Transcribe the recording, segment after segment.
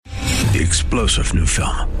The explosive new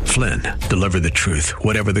film, Flynn, deliver the truth,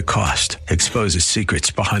 whatever the cost, exposes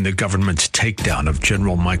secrets behind the government's takedown of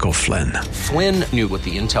General Michael Flynn. Flynn knew what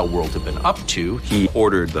the intel world had been up to. He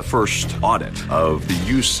ordered the first audit of the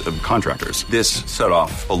use of contractors. This set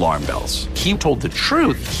off alarm bells. He told the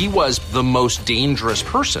truth. He was the most dangerous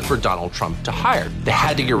person for Donald Trump to hire. They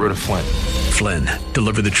had to get rid of Flynn. Flynn,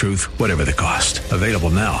 deliver the truth, whatever the cost. Available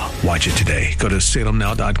now. Watch it today. Go to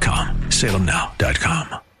salemnow.com.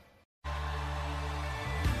 salemnow.com.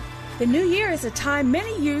 The new year is a time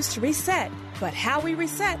many use to reset, but how we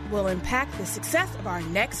reset will impact the success of our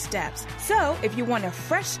next steps. So, if you want a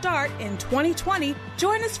fresh start in 2020,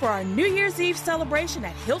 join us for our New Year's Eve celebration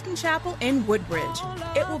at Hilton Chapel in Woodbridge.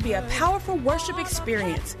 It will be a powerful worship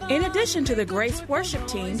experience. In addition to the Grace Worship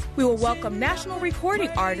Team, we will welcome national recording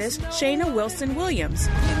artist Shayna Wilson Williams.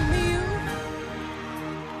 Give me you.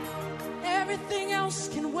 Everything else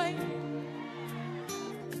can wait.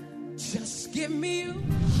 Just give me you.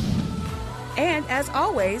 And as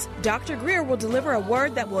always, Dr. Greer will deliver a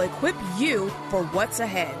word that will equip you for what's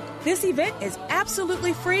ahead. This event is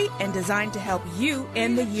absolutely free and designed to help you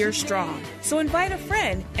end the year strong. So invite a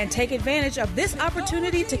friend and take advantage of this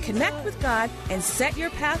opportunity to connect with God and set your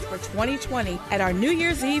path for 2020 at our New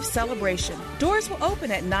Year's Eve celebration. Doors will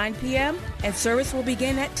open at 9 p.m. and service will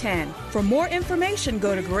begin at 10. For more information,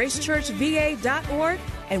 go to gracechurchva.org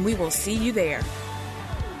and we will see you there.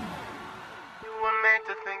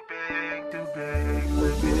 To think big, too big,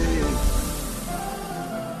 too big.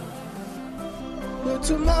 But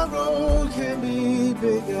tomorrow can be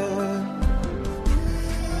bigger.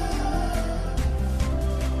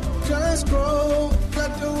 Just grow,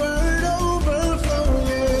 let the word overflow,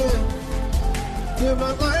 yeah. Live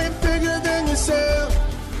a life bigger than yourself.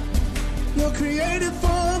 You're created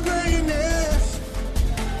for greatness.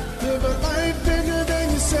 Live a life bigger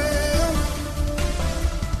than yourself.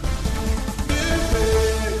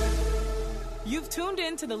 You've tuned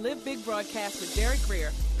in to the Live Big broadcast with Derek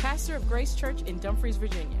Greer, pastor of Grace Church in Dumfries,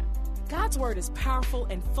 Virginia. God's word is powerful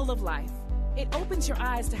and full of life. It opens your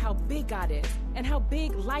eyes to how big God is and how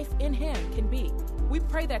big life in Him can be. We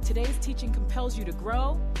pray that today's teaching compels you to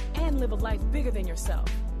grow and live a life bigger than yourself.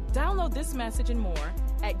 Download this message and more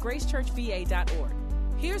at gracechurchva.org.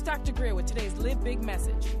 Here's Dr. Greer with today's Live Big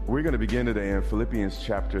message. We're going to begin today in Philippians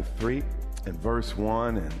chapter 3 and verse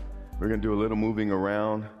 1, and we're going to do a little moving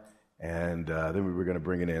around. And then we're going to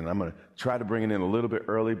bring it in. I'm going to try to bring it in a little bit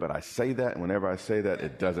early, but I say that, and whenever I say that,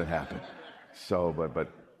 it doesn't happen. So,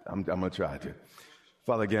 but I'm going to try to.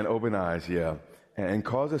 Father, again, open eyes, yeah, and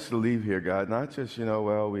cause us to leave here, God, not just,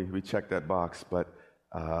 we check that box, but,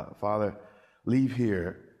 Father, leave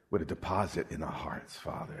here with a deposit in our hearts,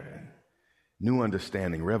 Father, and new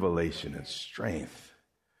understanding, revelation, and strength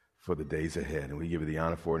for the days ahead. And we give you the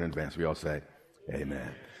honor for it in advance. We all say,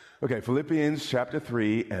 amen. Okay, Philippians chapter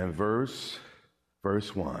 3 and verse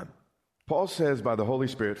 1. Paul says by the Holy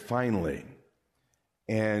Spirit, finally.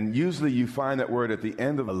 And usually you find that word at the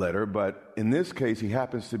end of a letter, but in this case, he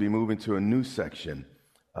happens to be moving to a new section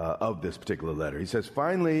of this particular letter. He says,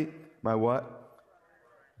 finally, my what?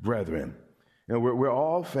 Brethren. We're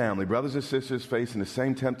all family, brothers and sisters facing the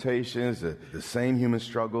same temptations, the same human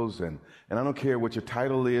struggles, and I don't care what your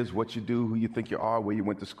title is, what you do, who you think you are, where you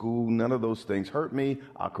went to school, none of those things. Hurt me,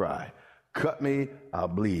 I'll cry. Cut me, I'll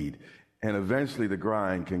bleed. And eventually the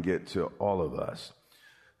grind can get to all of us.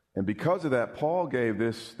 And because of that, Paul gave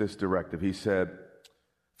this directive. He said,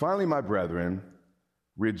 finally, my brethren,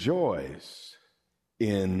 rejoice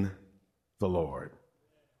in the Lord.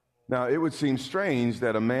 Now, it would seem strange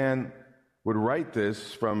that a man would write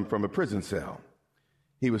this from a prison cell.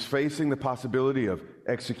 He was facing the possibility of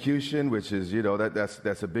execution, which is,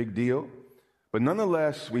 that's a big deal. But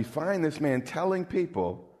nonetheless, we find this man telling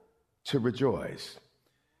people to rejoice.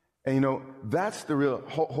 And, that's the real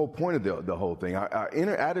whole point of the whole thing. Our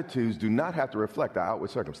inner attitudes do not have to reflect our outward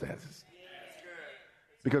circumstances.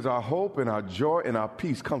 Because our hope and our joy and our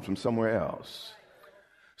peace comes from somewhere else.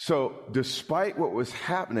 So despite what was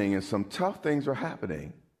happening and some tough things were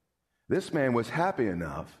happening, this man was happy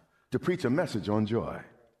enough to preach a message on joy.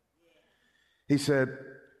 He said,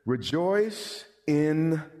 rejoice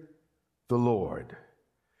in the Lord.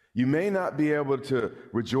 You may not be able to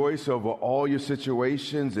rejoice over all your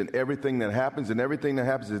situations and everything that happens, and everything that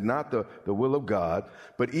happens is not the will of God.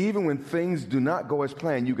 But even when things do not go as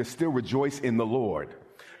planned, you can still rejoice in the Lord.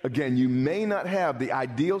 Again, you may not have the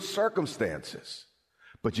ideal circumstances,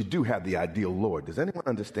 but you do have the ideal Lord. Does anyone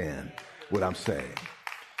understand what I'm saying?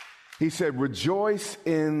 He said, rejoice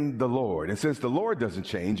in the Lord. And since the Lord doesn't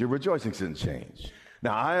change, your rejoicing doesn't change.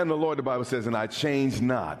 Now, I am the Lord, the Bible says, and I change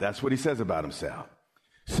not. That's what he says about himself.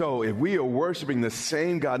 So if we are worshiping the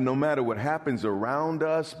same God, no matter what happens around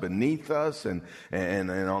us, beneath us, and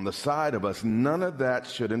on the side of us, none of that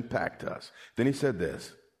should impact us. Then he said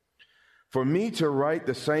this, for me to write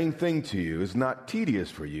the same thing to you is not tedious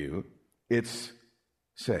for you, it's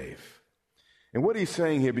safe. And what he's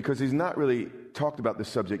saying here, because he's not really talked about this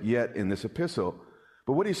subject yet in this epistle,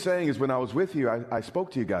 but what he's saying is when I was with you, I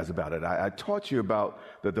spoke to you guys about it. I taught you about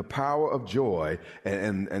the power of joy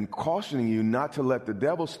and cautioning you not to let the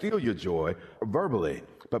devil steal your joy verbally.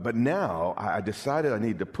 But now I decided I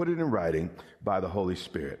need to put it in writing by the Holy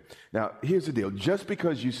Spirit. Now, here's the deal. Just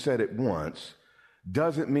because you said it once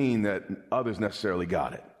doesn't mean that others necessarily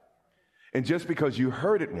got it. And just because you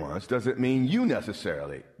heard it once doesn't mean you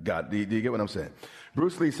necessarily got it. Do you get what I'm saying?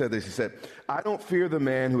 Bruce Lee said this. He said, I don't fear the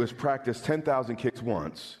man who has practiced 10,000 kicks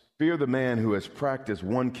once. Fear the man who has practiced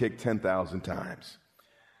one kick 10,000 times.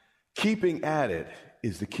 Keeping at it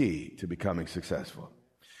is the key to becoming successful.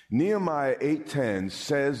 Nehemiah 8:10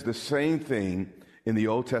 says the same thing in the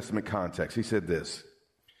Old Testament context. He said this,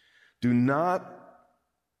 do not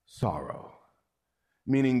sorrow,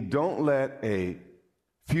 meaning don't let a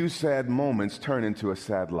few sad moments turn into a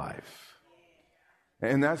sad life.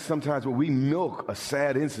 And that's sometimes what we milk a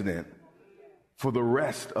sad incident for the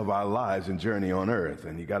rest of our lives and journey on earth.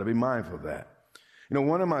 And you got to be mindful of that. You know,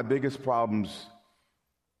 one of my biggest problems,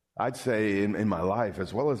 I'd say in my life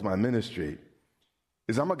as well as my ministry,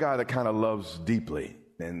 is I'm a guy that kind of loves deeply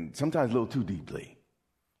and sometimes a little too deeply.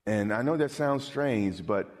 And I know that sounds strange,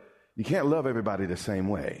 but you can't love everybody the same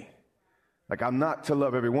way. Like, I'm not to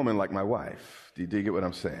love every woman like my wife. Do you get what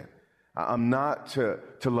I'm saying? I'm not to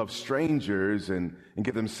love strangers and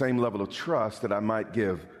give them the same level of trust that I might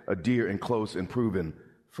give a dear and close and proven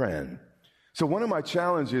friend. So one of my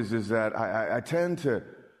challenges is that I tend to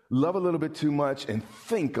love a little bit too much and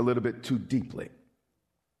think a little bit too deeply.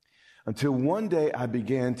 Until one day I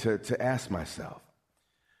began to ask myself,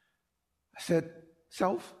 I said,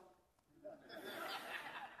 self,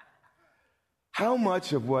 how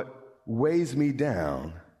much of what weighs me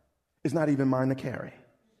down is not even mine to carry?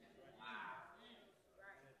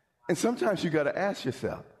 And sometimes you got to ask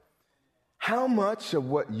yourself, how much of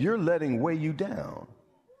what you're letting weigh you down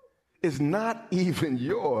is not even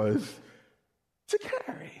yours to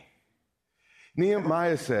carry?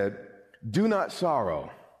 Nehemiah said, do not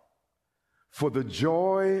sorrow, for the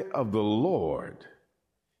joy of the Lord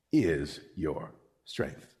is your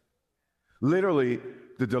strength. Literally,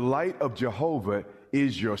 the delight of Jehovah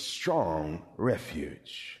is your strong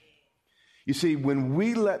refuge. You see, when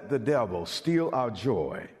we let the devil steal our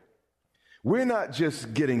joy, we're not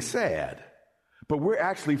just getting sad, but we're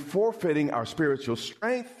actually forfeiting our spiritual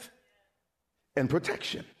strength and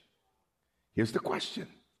protection. Here's the question.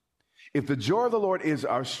 If the joy of the Lord is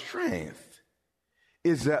our strength,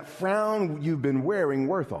 is that frown you've been wearing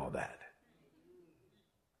worth all that?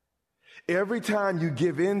 Every time you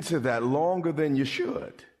give in to that longer than you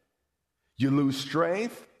should, you lose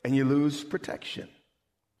strength and you lose protection.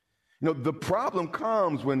 You know, the problem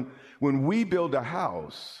comes when we build a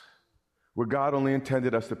house where God only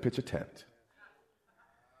intended us to pitch a tent.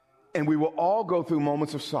 And we will all go through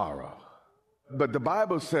moments of sorrow. But the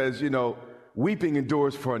Bible says, you know, weeping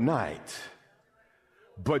endures for a night,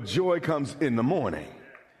 but joy comes in the morning.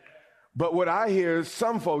 But what I hear is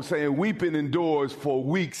some folks saying weeping endures for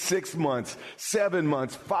weeks, 6 months, 7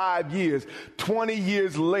 months, 5 years, 20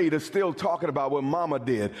 years later, still talking about what mama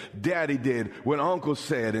did, daddy did, what uncle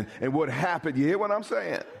said, and what happened. You hear what I'm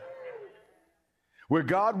saying? Where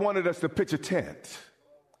God wanted us to pitch a tent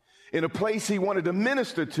in a place he wanted to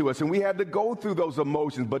minister to us, and we had to go through those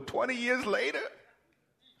emotions. But 20 years later,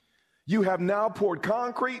 you have now poured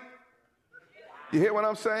concrete. You hear what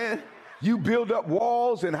I'm saying? You build up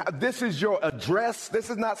walls, and this is your address. This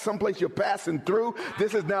is not someplace you're passing through.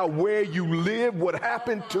 This is now where you live, what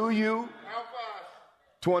happened to you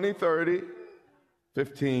 20, 30,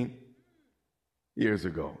 15 years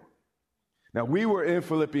ago. Now, we were in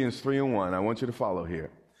Philippians 3:1. I want you to follow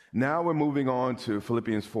here. Now we're moving on to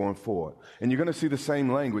Philippians 4:4. And you're going to see the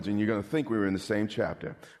same language, and you're going to think we were in the same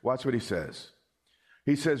chapter. Watch what he says.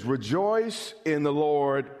 He says, rejoice in the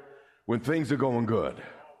Lord when things are going good.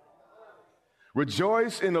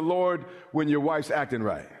 Rejoice in the Lord when your wife's acting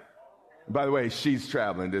right. By the way, she's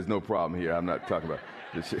traveling. There's no problem here. I'm not talking about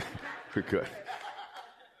this. We're good.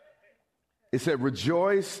 It said,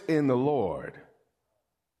 rejoice in the Lord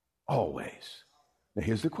always. Now,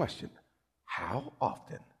 here's the question. How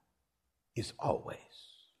often is always?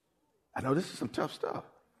 I know this is some tough stuff.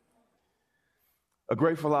 A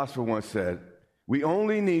great philosopher once said, we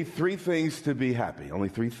only need 3 things to be happy. Only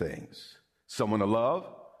 3 things. Someone to love,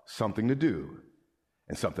 something to do,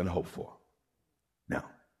 and something to hope for. Now,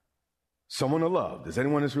 Someone to love. Does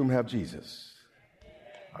anyone in this room have Jesus?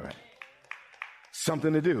 All right.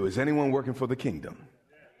 Something to do. Is anyone working for the kingdom?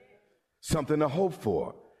 Something to hope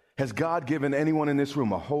for. Has God given anyone in this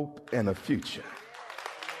room a hope and a future?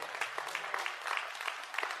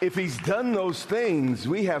 If he's done those things,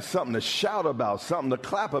 we have something to shout about, something to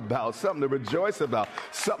clap about, something to rejoice about,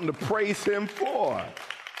 something to praise him for.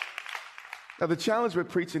 Now, the challenge with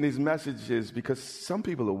preaching these messages is because some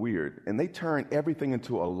people are weird and they turn everything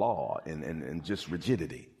into a law and just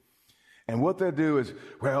rigidity. And what they'll do is,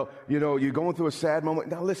 well, you know, you're going through a sad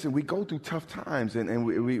moment. Now, listen, we go through tough times. And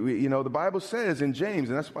we you know, the Bible says in James,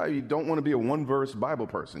 and that's why you don't want to be a one-verse Bible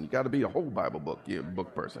person. You got to be a whole Bible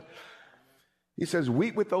book person. He says,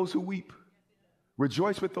 weep with those who weep.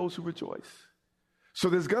 Rejoice with those who rejoice. So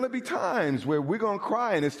there's going to be times where we're going to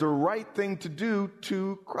cry, and it's the right thing to do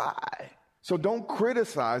to cry. So don't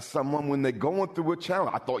criticize someone when they're going through a challenge.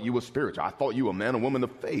 I thought you were spiritual. I thought you were a man or woman of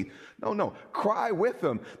faith. No. Cry with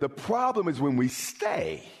them. The problem is when we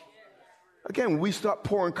stay. Again, we start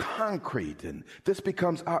pouring concrete, and this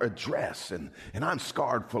becomes our address, and I'm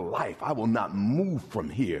scarred for life. I will not move from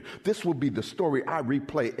here. This will be the story I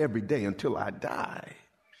replay every day until I die.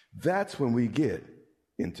 That's when we get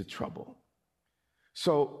into trouble.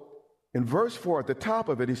 So in verse 4 at the top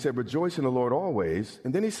of it, he said, rejoice in the Lord always.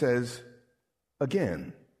 And then he says,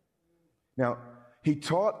 again. Now, he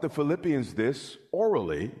taught the Philippians this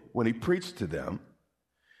orally when he preached to them.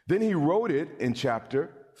 Then he wrote it in chapter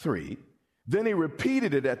 3. Then he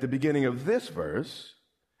repeated it at the beginning of this verse.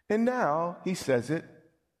 And now he says it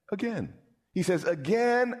again. He says,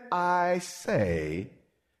 again, I say,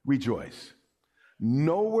 rejoice.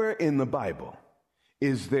 Nowhere in the Bible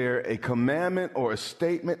is there a commandment or a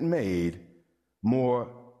statement made more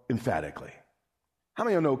emphatically. How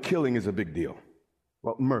many of you know killing is a big deal?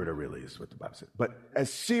 Well, murder really is what the Bible says. But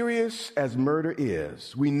as serious as murder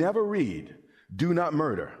is, we never read, do not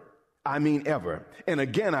murder. I mean ever. And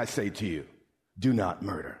again, I say to you, do not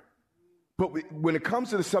murder. But when it comes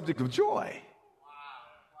to the subject of joy,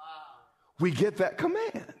 we get that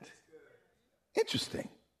command. Interesting.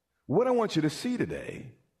 What I want you to see today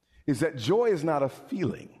is that joy is not a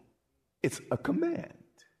feeling. It's a command.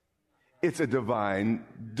 It's a divine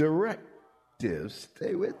directive.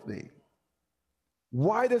 Stay with me.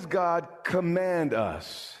 Why does God command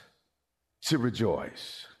us to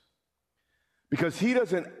rejoice? Because he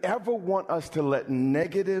doesn't ever want us to let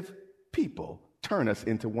negative people turn us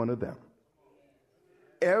into one of them.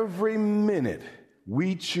 Every minute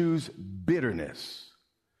we choose bitterness,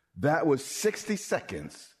 that was 60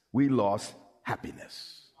 seconds we lost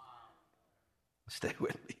happiness. Stay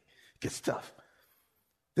with me. It gets tough.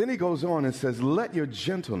 Then he goes on and says, let your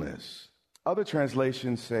gentleness, other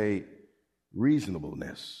translations say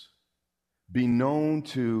reasonableness, be known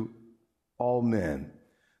to all men.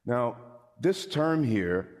 Now, this term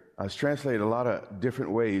here is translated a lot of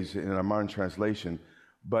different ways in our modern translation,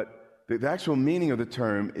 but the actual meaning of the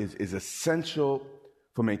term is essential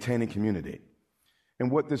for maintaining community.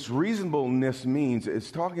 And what this reasonableness means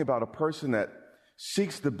is talking about a person that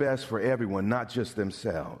seeks the best for everyone, not just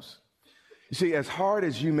themselves. You see, as hard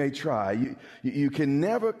as you may try, you can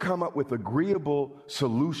never come up with agreeable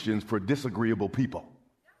solutions for disagreeable people.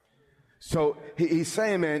 So he's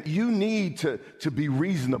saying, man, you need to be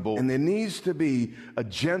reasonable, and there needs to be a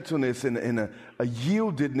gentleness and a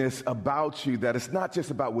yieldedness about you, that it's not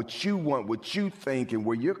just about what you want, what you think, and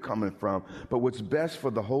where you're coming from, but what's best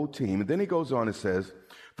for the whole team. And then he goes on and says,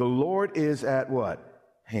 the Lord is at what?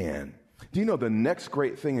 Hand. Do you know the next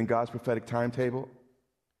great thing in God's prophetic timetable?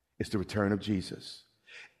 It's the return of Jesus.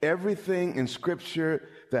 Everything in Scripture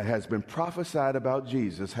that has been prophesied about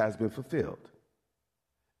Jesus has been fulfilled,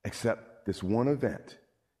 except this one event.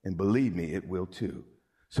 And believe me, it will too.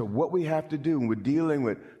 So what we have to do when we're dealing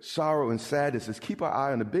with sorrow and sadness is keep our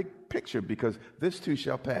eye on the big picture, because this too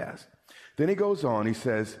shall pass. Then he goes on, he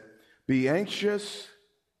says, be anxious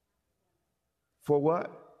for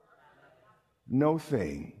what? No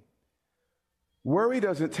thing. Worry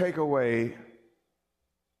doesn't take away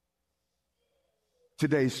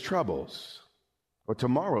today's troubles or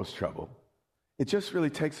tomorrow's trouble. It just really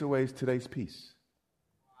takes away today's peace.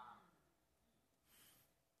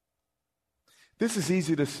 This is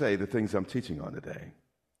easy to say, the things I'm teaching on today,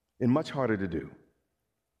 and much harder to do.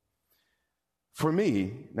 For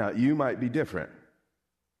me, now you might be different,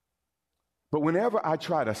 but whenever I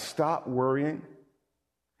try to stop worrying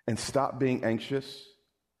and stop being anxious,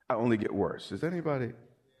 I only get worse. Is anybody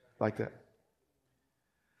like that?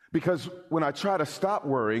 Because when I try to stop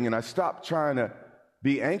worrying and I stop trying to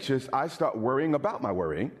be anxious, I start worrying about my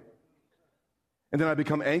worrying. And then I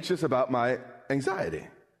become anxious about my anxiety.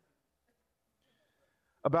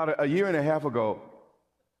 About a year and a half ago,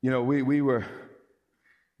 we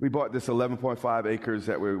bought this 11.5 acres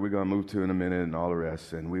that we're going to move to in a minute and all the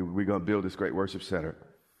rest, and we're going to build this great worship center.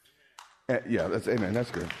 Amen,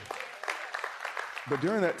 that's good. But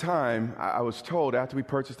during that time, I was told, after we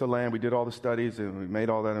purchased the land, we did all the studies and we made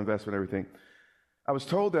all that investment and everything, I was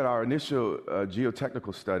told that our initial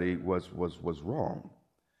geotechnical study was wrong.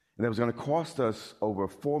 And it was going to cost us over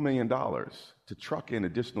 $4 million to truck in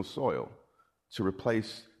additional soil to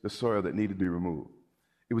replace the soil that needed to be removed.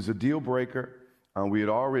 It was a deal breaker. We had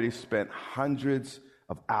already spent hundreds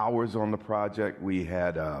of hours on the project. We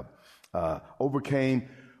had overcame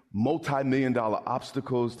multi-million-dollar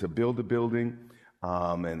obstacles to build the building.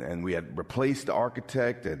 And we had replaced the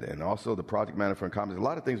architect and also the project manager and companies. A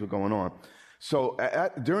lot of things were going on. So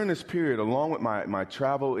during this period, along with my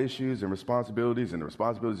travel issues and responsibilities and the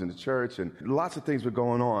responsibilities in the church and lots of things were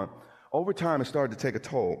going on, over time it started to take a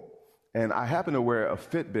toll. And I happen to wear a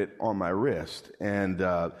Fitbit on my wrist. And,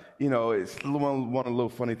 it's one of the little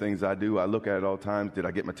funny things I do. I look at it all the time. Did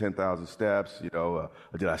I get my 10,000 steps? Or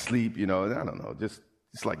did I sleep? I don't know. Just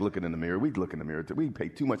like looking in the mirror. We look in the mirror. We pay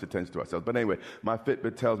too much attention to ourselves. But anyway, my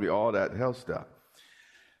Fitbit tells me all that health stuff.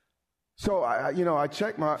 So, I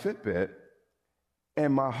checked my Fitbit,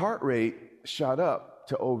 and my heart rate shot up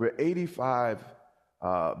to over 85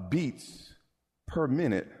 beats per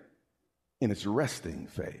minute in its resting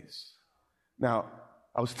phase. Now,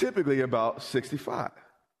 I was typically about 65.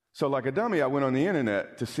 So like a dummy, I went on the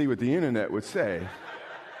internet to see what the internet would say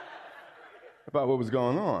about what was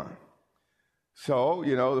going on. So,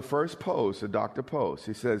 the first post, the doctor post,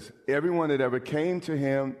 he says, everyone that ever came to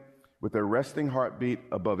him with a resting heartbeat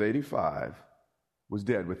above 85 was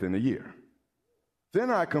dead within a year.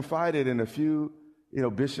 Then I confided in a few,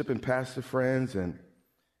 bishop and pastor friends, and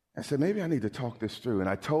I said, maybe I need to talk this through. And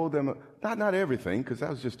I told them, not everything, because that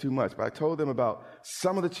was just too much, but I told them about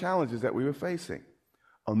some of the challenges that we were facing.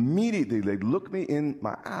 Immediately, they looked me in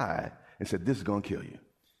my eye and said, this is going to kill you.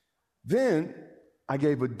 Then I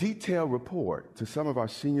gave a detailed report to some of our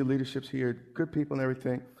senior leaderships here, good people and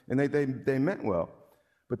everything, and they meant well.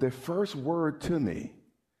 But their first word to me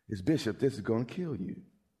is, Bishop, this is going to kill you.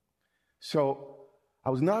 So I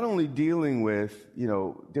was not only dealing with,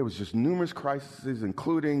 there was just numerous crises,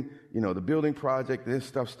 including, the building project. This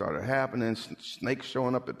stuff started happening, snakes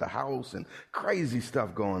showing up at the house and crazy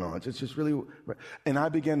stuff going on. Just really, and I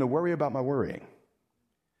began to worry about my worrying.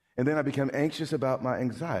 And then I became anxious about my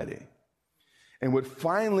anxiety. And what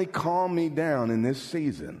finally calmed me down in this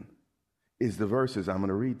season is the verses I'm going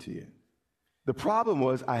to read to you. The problem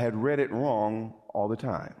was I had read it wrong all the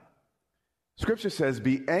time. Scripture says,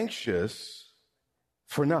 be anxious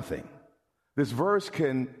for nothing. This verse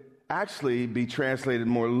can actually be translated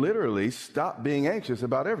more literally, stop being anxious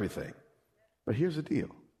about everything. But here's the deal.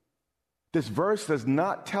 This verse does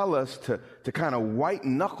not tell us to kind of white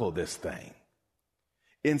knuckle this thing.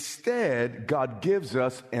 Instead, God gives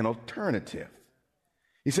us an alternative.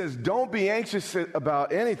 He says, don't be anxious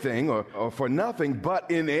about anything or for nothing,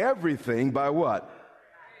 but in everything by what?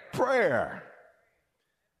 Prayer.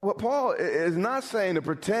 What Paul is not saying to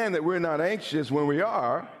pretend that we're not anxious when we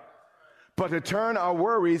are, but to turn our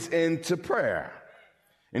worries into prayer.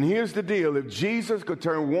 And here's the deal. If Jesus could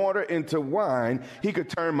turn water into wine, he could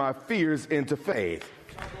turn my fears into faith.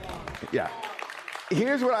 Yeah.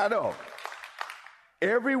 Here's what I know.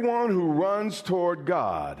 Everyone who runs toward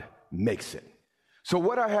God makes it. So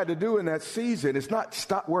what I had to do in that season is not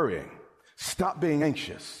stop worrying, stop being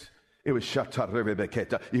anxious. It was you hear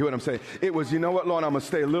what I'm saying? It was, you know what, Lord, I'm going to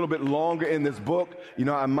stay a little bit longer in this book.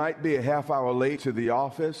 I might be a half hour late to the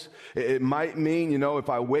office. It might mean, if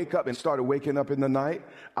I wake up and started waking up in the night,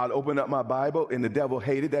 I'd open up my Bible, and the devil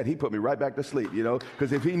hated that. He put me right back to sleep,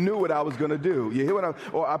 because if he knew what I was going to do, you hear what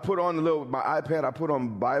or I put on my iPad, I put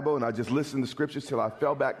on Bible, and I just listened to scriptures till I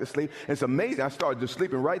fell back to sleep. And it's amazing. I started just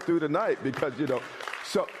sleeping right through the night because,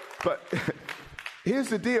 but here's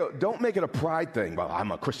the deal. Don't make it a pride thing. Well,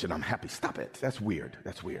 I'm a Christian. I'm happy. Stop it. That's weird.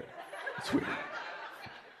 That's weird.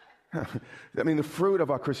 I mean, the fruit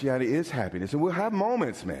of our Christianity is happiness. And we'll have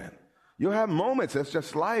moments, man. You'll have moments. That's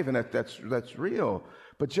just life, and that's real.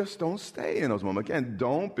 But just don't stay in those moments. Again,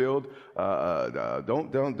 don't build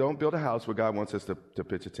a house where God wants us to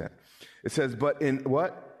pitch a tent. It says, but in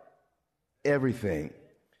what? Everything.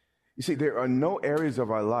 You see, there are no areas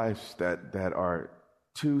of our lives that are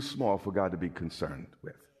too small for God to be concerned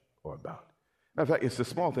with or about. Matter of fact, it's the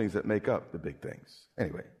small things that make up the big things.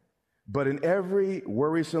 Anyway, but in every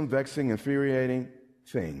worrisome, vexing, infuriating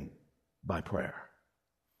thing, by prayer.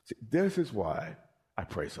 See, this is why I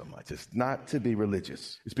pray so much. It's not to be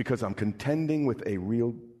religious. It's because I'm contending with a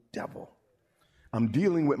real devil. I'm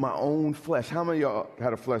dealing with my own flesh. How many of y'all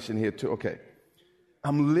had a flesh in here too? Okay.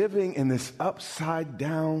 I'm living in this upside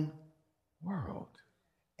down world.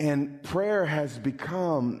 And prayer has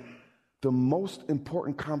become the most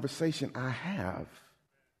important conversation I have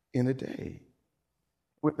in a day.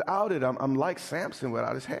 Without it, I'm like Samson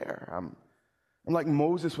without his hair. I'm like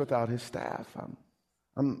Moses without his staff.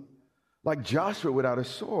 I'm like Joshua without his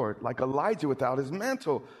sword, like Elijah without his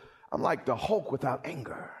mantle. I'm like the Hulk without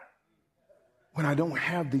anger. When I don't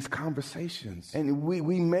have these conversations, and we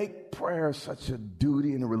make prayer such a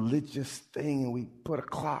duty and a religious thing, and we put a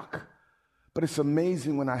clock. But it's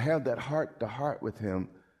amazing when I have that heart-to-heart with him,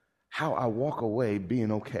 how I walk away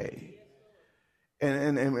being okay.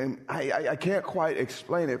 And I can't quite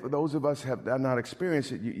explain it. For those of us have not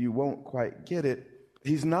experienced it, you won't quite get it.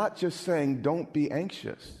 He's not just saying, don't be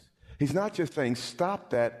anxious. He's not just saying,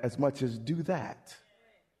 stop that as much as do that.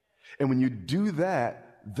 And when you do that,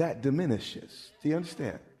 that diminishes. Do you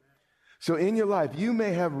understand? So in your life, you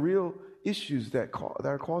may have real issues that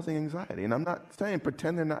are causing anxiety. And I'm not saying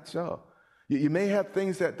pretend they're not so. You may have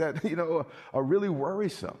things that are really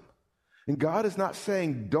worrisome. And God is not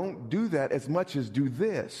saying don't do that as much as do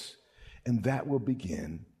this. And that will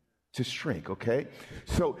begin to shrink, okay?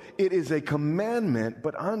 So it is a commandment,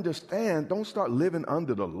 but understand, don't start living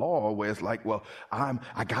under the law where it's like, well, I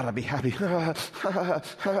gotta be happy.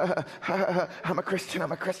 I'm a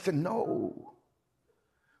Christian. No.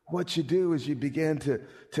 What you do is you begin to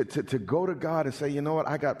go to God and say, you know what,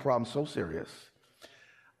 I got problems so serious.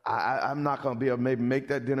 I'm not going to be able to maybe make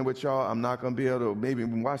that dinner with y'all. I'm not going to be able to maybe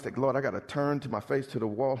watch that. Lord, I got to turn to my face to the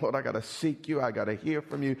wall. Lord, I got to seek you. I got to hear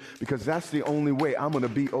from you because that's the only way I'm going to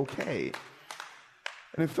be okay.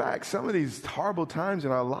 And in fact, some of these horrible times in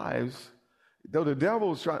our lives, though the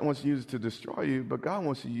devil wants to use it to destroy you, but God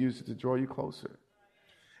wants to use it to draw you closer.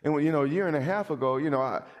 And when, a year and a half ago,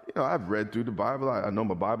 I've read through the Bible. I know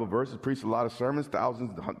my Bible verses, preached a lot of sermons.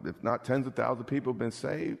 Thousands, if not tens of thousands of people have been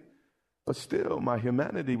saved. But still, my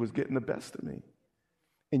humanity was getting the best of me.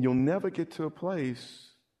 And you'll never get to a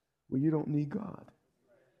place where you don't need God.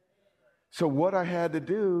 So what I had to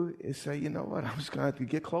do is say, you know what, I'm just going to have to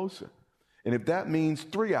get closer. And if that means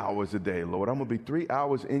 3 hours a day, Lord, I'm going to be 3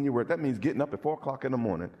 hours in your word. That means getting up at 4 o'clock in the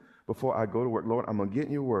morning before I go to work. Lord, I'm going to get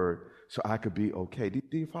in your word so I could be okay. Do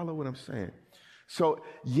you follow what I'm saying? So,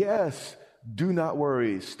 yes, do not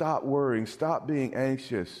worry. Stop worrying. Stop being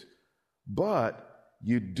anxious. But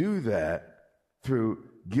you do that through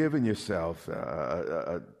giving yourself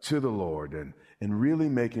to the Lord and really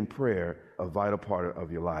making prayer a vital part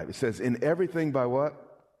of your life. It says, in everything by what?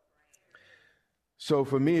 So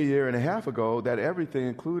for me, a year and a half ago, that everything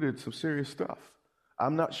included some serious stuff.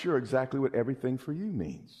 I'm not sure exactly what everything for you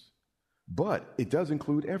means, but it does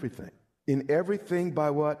include everything. In everything by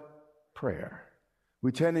what? Prayer.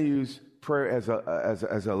 We tend to use prayer as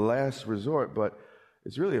a last resort, but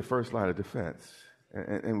it's really a first line of defense.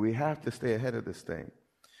 And we have to stay ahead of this thing.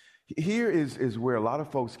 Here is where a lot of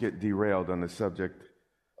folks get derailed on the subject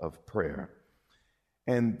of prayer.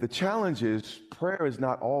 And the challenge is prayer is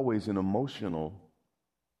not always an emotional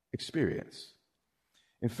experience.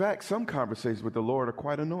 In fact, some conversations with the Lord are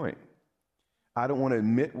quite annoying. I don't want to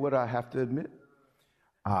admit what I have to admit.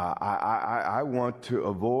 I want to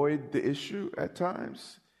avoid the issue at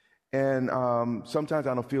times. And sometimes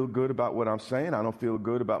I don't feel good about what I'm saying. I don't feel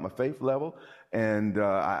good about my faith level. And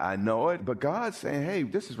I know it. But God's saying, hey,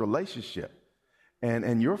 this is relationship.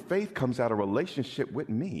 And your faith comes out of relationship with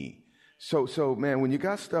me. So man, when you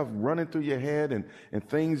got stuff running through your head and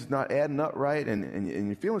things not adding up right and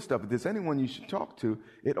you're feeling stuff, if there's anyone you should talk to,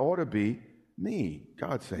 it ought to be me.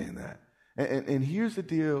 God's saying that. And here's the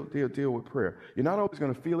deal with prayer. You're not always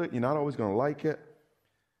going to feel it. You're not always going to like it.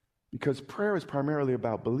 Because prayer is primarily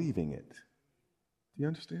about believing it. Do you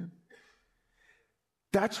understand?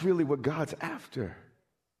 That's really what God's after,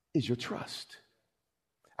 is your trust.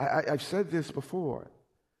 I've said this before,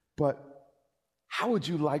 but how would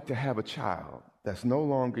you like to have a child that's no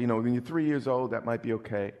longer, when you're 3 years old, that might be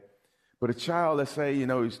okay. But a child, let's say,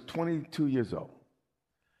 he's 22 years old.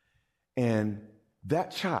 And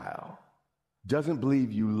that child doesn't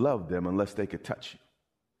believe you love them unless they could touch you,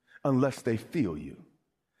 unless they feel you.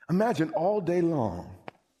 Imagine all day long,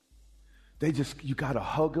 you got to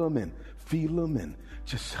hug them and feel them and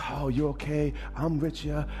just, oh, you're okay, I'm with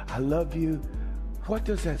you, I love you. What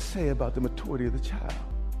does that say about the maturity of the child?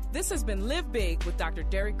 This has been Live Big with Dr.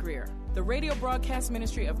 Derek Grier, the radio broadcast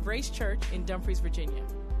ministry of Grace Church in Dumfries, Virginia.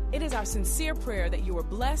 It is our sincere prayer that you are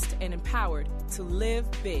blessed and empowered to live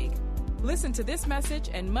big. Listen to this message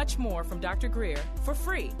and much more from Dr. Grier for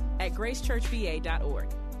free at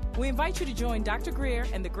gracechurchva.org. We invite you to join Dr. Greer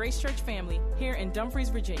and the Grace Church family here in Dumfries,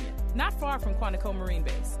 Virginia, not far from Quantico Marine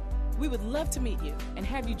Base. We would love to meet you and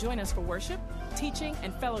have you join us for worship, teaching,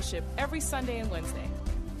 and fellowship every Sunday and Wednesday.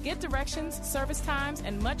 Get directions, service times,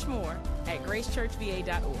 and much more at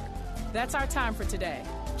gracechurchva.org. That's our time for today.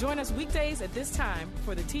 Join us weekdays at this time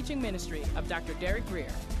for the teaching ministry of Dr. Derek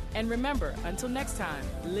Greer. And remember, until next time,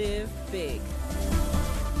 live big.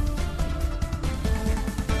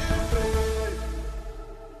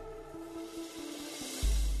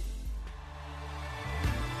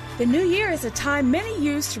 The new year is a time many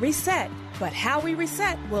use to reset, but how we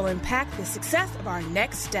reset will impact the success of our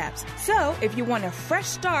next steps. So, if you want a fresh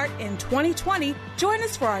start in 2020, join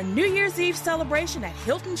us for our New Year's Eve celebration at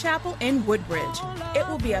Hilton Chapel in Woodbridge. It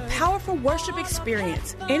will be a powerful worship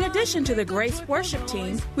experience. In addition to the Grace Worship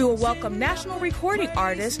Team, we will welcome national recording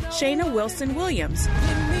artist Shayna Wilson Williams.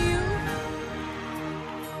 Give me you.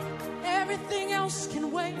 Everything else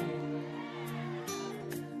can wait.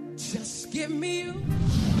 Just give me you.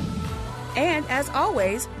 And as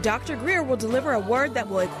always, Dr. Greer will deliver a word that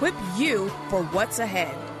will equip you for what's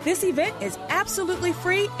ahead. This event is absolutely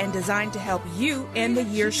free and designed to help you end the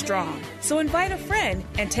year strong. So invite a friend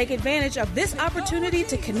and take advantage of this opportunity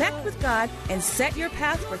to connect with God and set your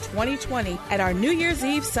path for 2020 at our New Year's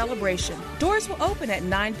Eve celebration. Doors will open at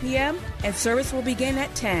 9 p.m. and service will begin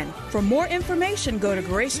at 10. For more information, go to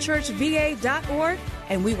gracechurchva.org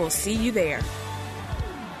and we will see you there.